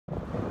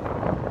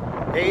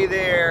Hey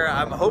there,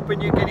 I'm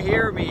hoping you can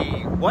hear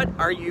me. What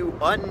are you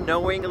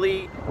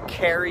unknowingly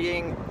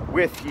carrying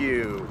with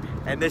you?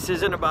 And this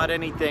isn't about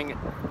anything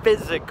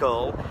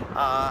physical.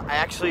 I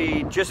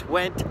actually just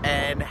went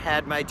and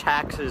had my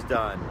taxes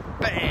done.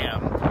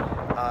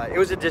 Bam! It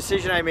was a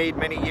decision I made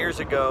many years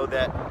ago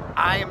that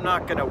I am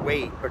not gonna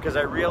wait, because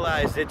I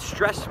realized it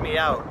stressed me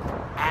out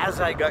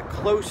as I got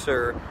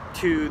closer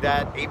to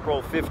that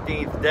April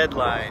 15th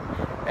deadline.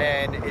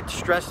 And it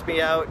stressed me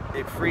out,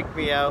 it freaked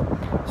me out.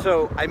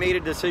 So I made a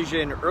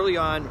decision early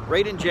on,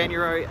 right in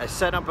January. I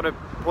set up an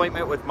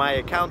appointment with my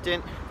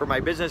accountant for my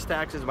business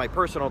taxes, my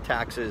personal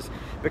taxes,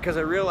 because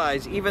I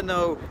realized even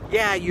though,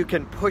 yeah, you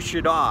can push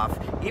it off,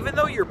 even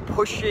though you're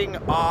pushing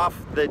off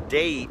the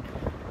date,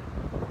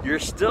 you're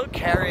still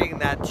carrying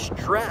that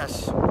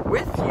stress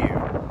with you.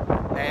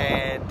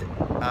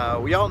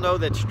 And we all know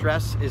that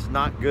stress is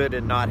not good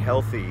and not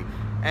healthy.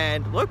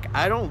 And look,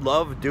 I don't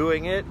love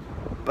doing it,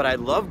 but I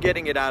love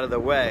getting it out of the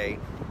way.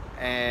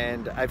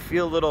 And I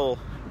feel a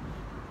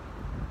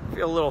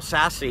little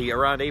sassy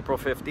around April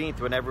 15th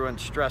when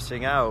everyone's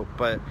stressing out,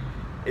 but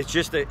it's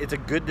a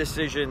good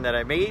decision that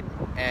I made,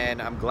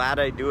 and I'm glad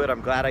I do it.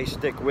 I'm glad I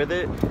stick with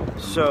it.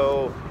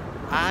 So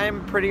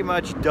I'm pretty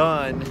much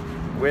done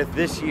with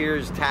this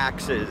year's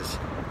taxes.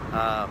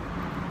 How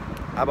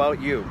about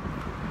you?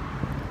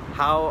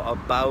 How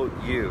about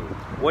you?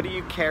 What are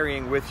you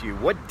carrying with you?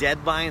 What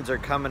deadlines are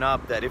coming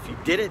up that if you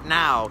did it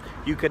now,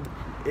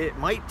 it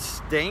might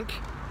stink,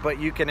 but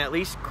you can at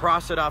least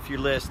cross it off your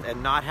list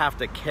and not have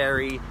to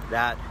carry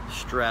that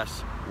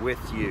stress with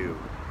you.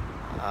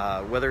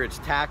 Whether it's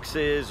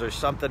taxes or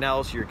something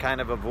else you're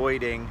kind of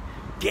avoiding,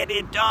 get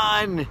it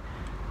done.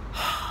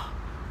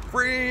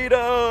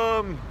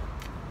 Freedom.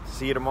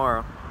 See you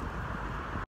tomorrow.